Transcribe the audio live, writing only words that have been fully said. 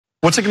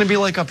What's it going to be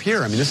like up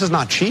here? I mean, this is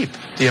not cheap.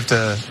 You have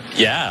to.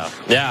 Yeah.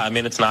 I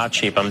mean, it's not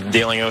cheap. I'm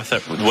dealing with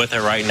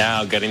it right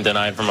now, getting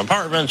denied from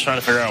apartments, trying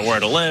to figure out where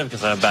to live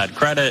because I have bad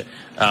credit.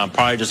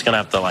 Probably just going to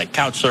have to like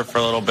couch surf for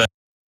a little bit.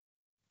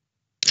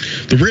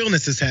 The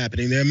realness is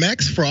happening there.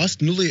 Max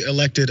Frost, newly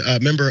elected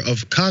member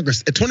of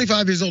Congress, at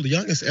 25 years old, the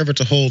youngest ever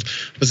to hold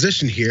a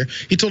position here.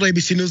 He told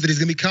ABC News that he's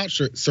going to be couch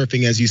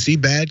surfing, as you see,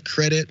 bad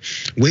credit,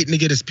 waiting to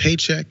get his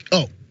paycheck.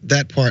 Oh,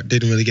 that part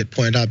didn't really get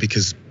pointed out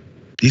because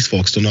these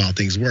folks don't know how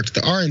things work. The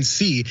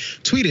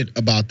RNC tweeted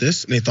about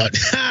this and they thought,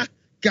 ha,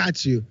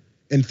 got you.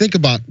 And think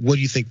about what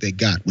do you think they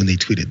got when they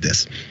tweeted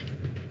this.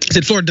 It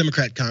said Florida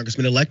Democrat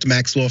Congressman-elect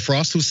Maxwell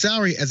Frost, whose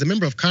salary as a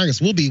member of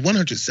Congress will be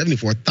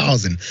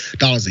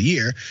 $174,000 a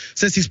year,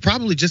 says he's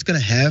probably just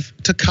gonna have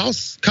to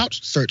couch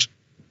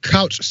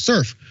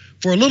surf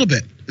for a little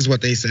bit, is what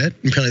they said.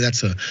 Apparently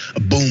that's a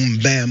boom,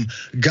 bam,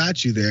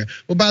 got you there.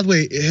 Well, by the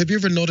way, have you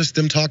ever noticed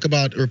them talk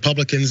about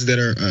Republicans that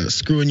are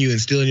screwing you and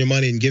stealing your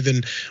money and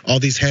giving all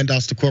these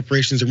handouts to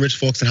corporations and rich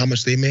folks and how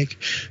much they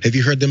make? Have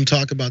you heard them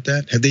talk about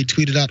that? Have they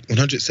tweeted out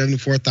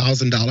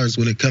 $174,000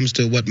 when it comes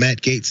to what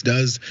Matt Gaetz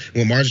does,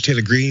 what Marjorie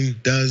Taylor Greene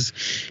does,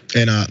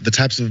 and the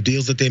types of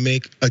deals that they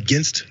make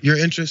against your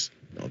interests?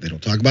 No, they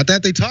don't talk about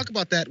that. They talk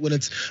about that when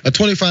it's a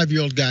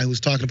 25-year-old guy who's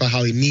talking about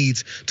how he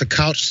needs to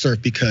couch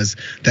surf because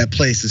that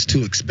place is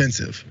too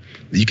expensive.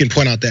 You can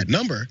point out that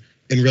number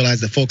and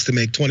realize that folks that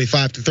make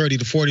 $25,000 to $30,000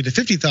 to $40,000 to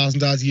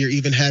 $50,000 a year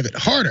even have it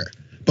harder.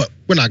 But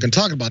we're not going to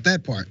talk about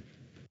that part.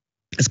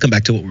 Let's come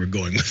back to what we're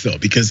going with though,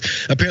 because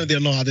apparently they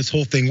don't know how this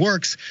whole thing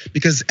works.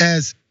 Because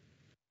as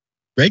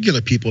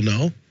regular people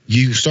know,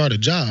 you start a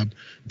job,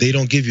 they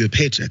don't give you a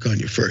paycheck on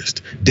your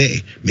first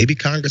day. Maybe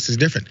Congress is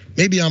different.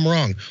 Maybe I'm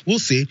wrong. We'll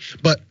see.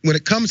 But when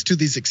it comes to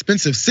these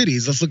expensive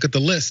cities, let's look at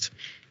the list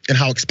and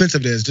how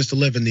expensive it is just to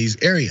live in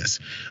these areas.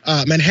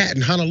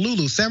 Manhattan,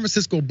 Honolulu, San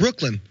Francisco,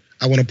 Brooklyn.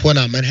 I want to point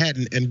out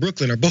Manhattan and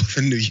Brooklyn are both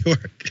in New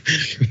York,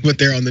 but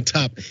they're on the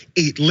top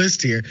 8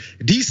 list here.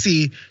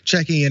 DC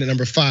checking in at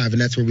number 5,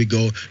 and that's where we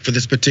go for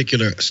this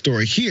particular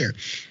story here.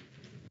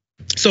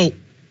 So,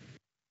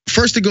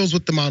 first, it goes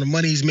with the amount of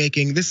money he's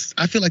making.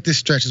 I feel like this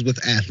stretches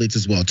with athletes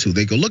as well too.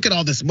 They go, look at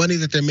all this money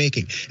that they're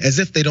making, as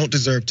if they don't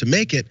deserve to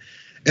make it,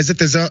 as if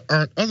there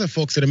aren't other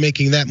folks that are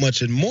making that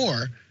much and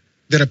more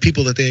that are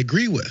people that they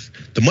agree with.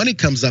 The money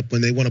comes up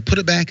when they want to put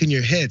it back in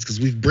your heads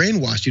because we've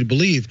brainwashed you to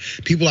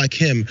believe people like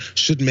him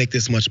shouldn't make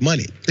this much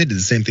money. They did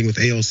the same thing with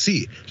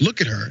AOC.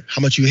 Look at her,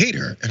 how much you hate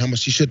her, and how much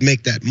she should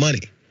make that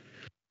money,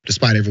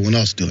 despite everyone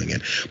else doing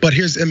it. But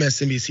here's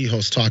MSNBC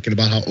host talking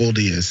about how old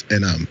he is.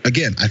 And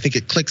again, I think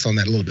it clicks on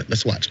that a little bit.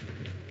 Let's watch.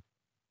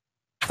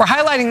 We're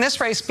highlighting this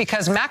race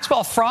because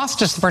Maxwell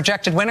Frost is the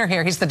projected winner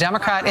here. He's the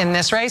Democrat in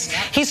this race.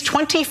 He's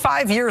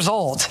 25 years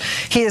old.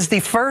 He is the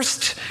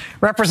first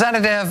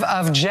representative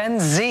of Gen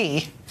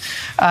Z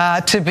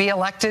to be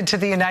elected to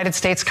the United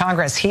States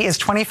Congress. He is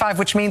 25,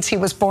 which means he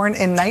was born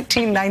in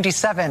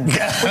 1997, which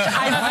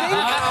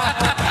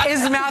I think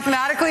is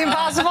mathematically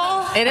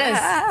impossible. It is.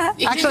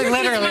 Actually,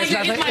 literally.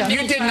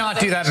 You did not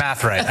do that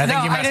math right. I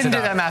think you messed it up. I didn't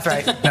do that math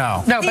right.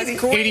 No, but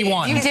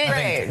 81. You did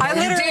great. I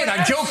literally did.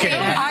 I'm joking.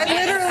 I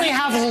literally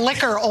have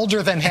liquor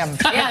older than him.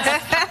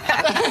 Yes.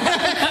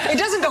 It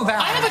doesn't go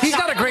bad. He's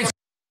got a great.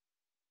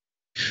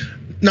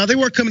 Now, they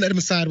weren't coming at him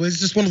sideways.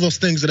 It's just one of those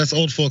things that us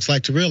old folks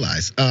like to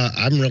realize.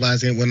 I'm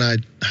realizing it when I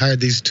hired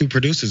these 2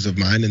 producers of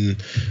mine,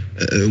 and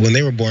when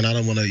they were born, I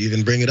don't want to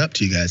even bring it up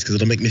to you guys because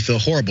it'll make me feel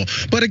horrible.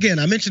 But again,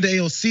 I mentioned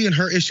AOC and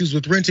her issues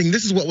with renting.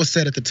 This is what was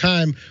said at the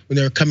time when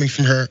they were coming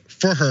from her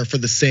for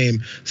the same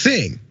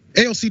thing.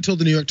 AOC told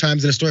the New York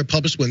Times in a story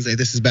published Wednesday,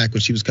 this is back when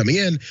she was coming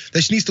in,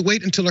 that she needs to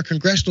wait until her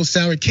congressional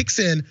salary kicks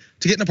in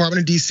to get an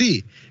apartment in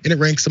DC. And it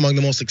ranks among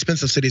the most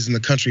expensive cities in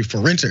the country for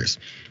renters.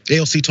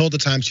 AOC told the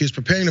Times she was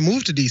preparing to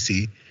move to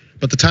DC,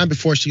 but the time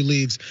before she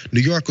leaves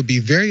New York would be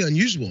very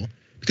unusual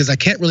because I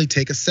can't really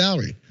take a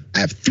salary. I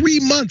have 3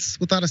 months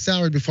without a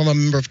salary before I'm a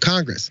member of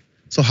Congress.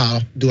 So how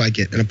do I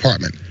get an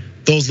apartment?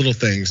 Those little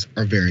things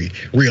are very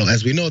real.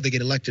 As we know, they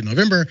get elected in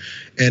November,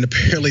 and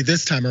apparently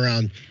this time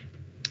around,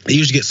 they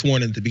usually get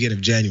sworn in at the beginning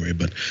of January,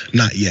 but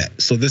not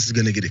yet. So this is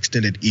going to get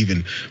extended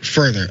even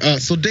further.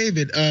 So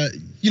David,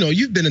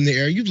 you've been in the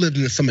area. You've lived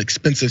in some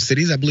expensive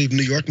cities. I believe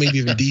New York, maybe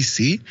even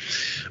DC.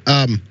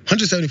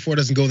 174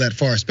 doesn't go that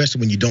far, especially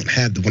when you don't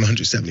have the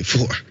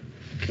 174.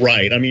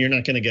 Right. I mean, you're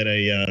not going to get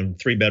a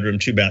 3-bedroom,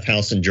 2-bath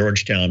house in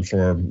Georgetown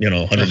for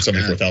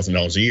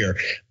 $174,000 a year.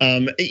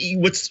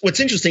 What's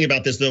interesting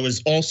about this though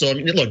is also, I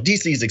mean, look,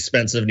 DC is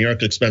expensive, New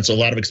York is expensive, a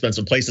lot of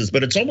expensive places,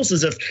 but it's almost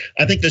as if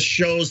I think this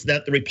shows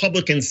that the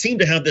Republicans seem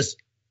to have this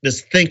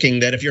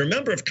thinking that if you're a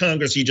member of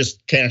Congress, you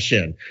just cash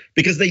in,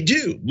 because they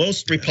do.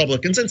 Most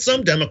Republicans and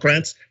some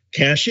Democrats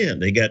cash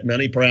in. They get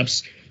money,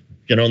 perhaps,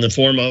 in the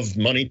form of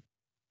money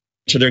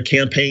to their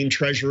campaign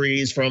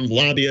treasuries from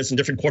lobbyists and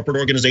different corporate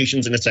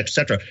organizations and et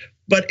cetera.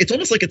 But it's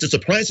almost like it's a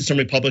surprise to some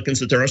Republicans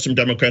that there are some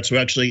Democrats who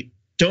actually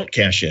don't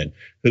cash in,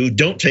 who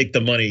don't take the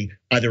money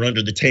either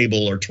under the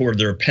table or toward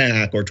their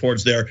PAC or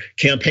towards their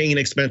campaign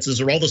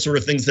expenses or all the sort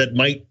of things that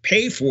might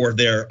pay for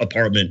their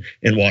apartment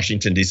in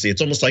Washington, D.C.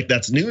 It's almost like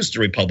that's news to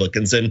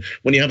Republicans. And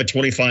when you have a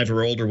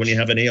 25-year-old or when you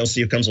have an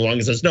AOC who comes along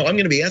and says, no, I'm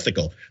gonna be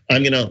ethical.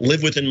 I'm gonna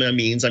live within my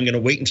means. I'm gonna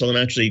wait until I'm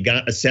actually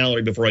got a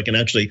salary before I can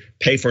actually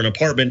pay for an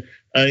apartment.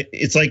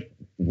 It's like,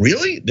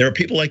 really? There are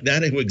people like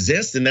that who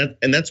exist, and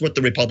that's what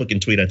the Republican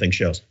tweet, I think,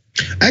 shows.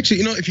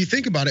 Actually, if you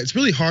think about it, it's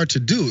really hard to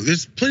do.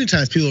 There's plenty of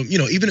times people,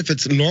 even if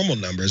it's normal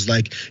numbers,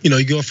 like,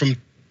 you go from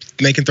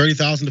making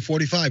 30,000 to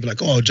 45,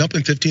 like, oh,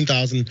 jumping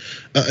 15,000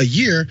 a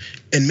year,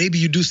 and maybe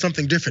you do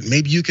something different.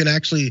 Maybe you can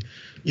actually,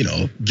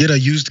 get a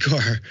used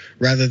car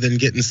rather than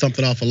getting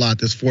something off a lot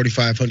that's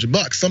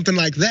 $4,500. Something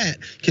like that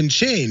can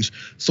change.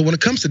 So when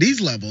it comes to these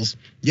levels,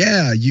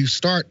 yeah, you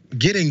start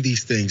getting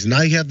these things.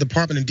 Now you have the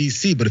department in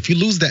DC, but if you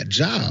lose that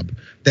job,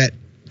 that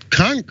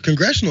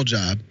congressional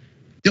job,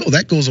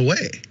 that goes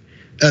away.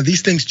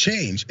 These things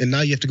change, and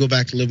now you have to go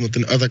back to living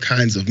within other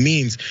kinds of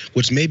means,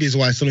 which maybe is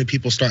why so many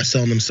people start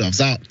selling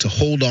themselves out to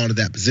hold on to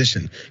that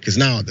position, because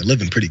now they're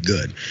living pretty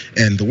good.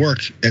 And the work,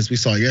 as we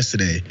saw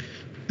yesterday,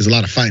 there's a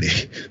lot of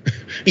fighting.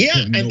 Yeah,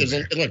 and there's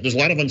a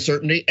lot of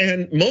uncertainty.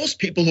 And most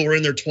people who are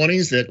in their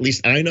 20s, at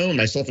least I know,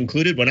 myself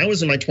included, when I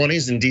was in my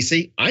 20s in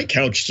DC, I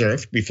couch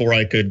surfed before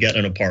I could get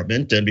an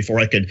apartment and before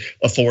I could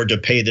afford to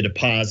pay the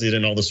deposit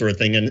and all this sort of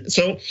thing. And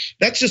so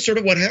that's just sort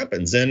of what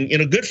happens. And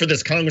good for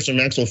this Congressman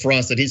Maxwell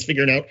Frost that he's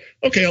figuring out,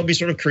 okay, I'll be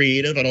sort of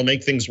creative and I'll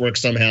make things work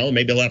somehow.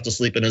 Maybe I'll have to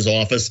sleep in his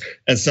office,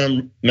 as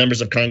some members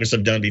of Congress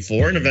have done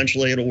before, and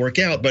eventually it'll work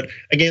out. But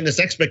again,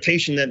 this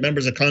expectation that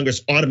members of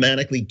Congress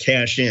automatically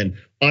cash in,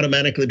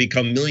 automatically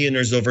become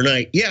millionaires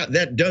overnight. Yeah,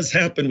 that does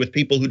happen with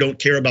people who don't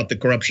care about the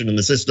corruption in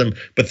the system.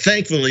 But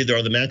thankfully, there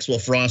are the Maxwell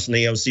Frost and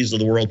the AOCs of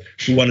the world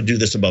who want to do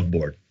this above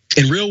board.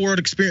 In real world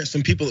experience,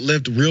 some people that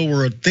lived real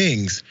world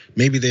things,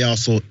 maybe they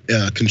also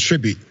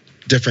contribute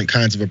different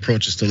kinds of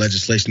approaches to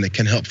legislation that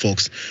can help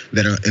folks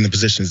that are in the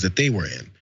positions that they were in.